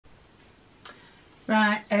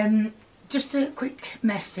Right, just a quick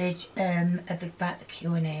message about the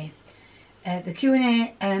Q&A. The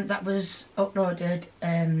Q&A that was uploaded,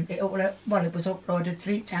 it was uploaded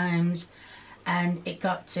 3 times, and it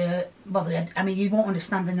got to, I mean, you won't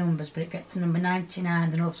understand the numbers, but it got to number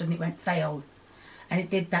 99, then all of a sudden it went failed, and it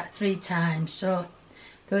did that 3 times. So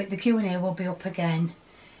the Q&A will be up again.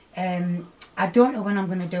 I don't know when I'm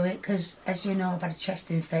going to do it, because as you know, I've had a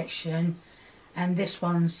chest infection, and this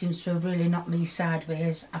one seems to have really knocked me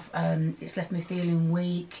sideways. It's left me feeling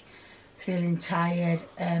weak, feeling tired.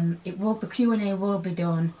 The Q&A will be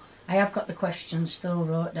done. I have got the questions still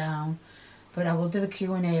wrote down, but I will do the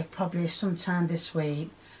Q&A probably sometime this week.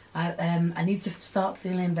 I need to start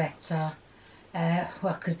feeling better.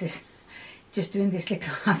 Because just doing this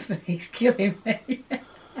little advert is killing me.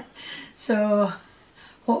 So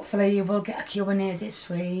hopefully you will get a Q&A this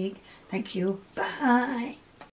week. Thank you. Bye.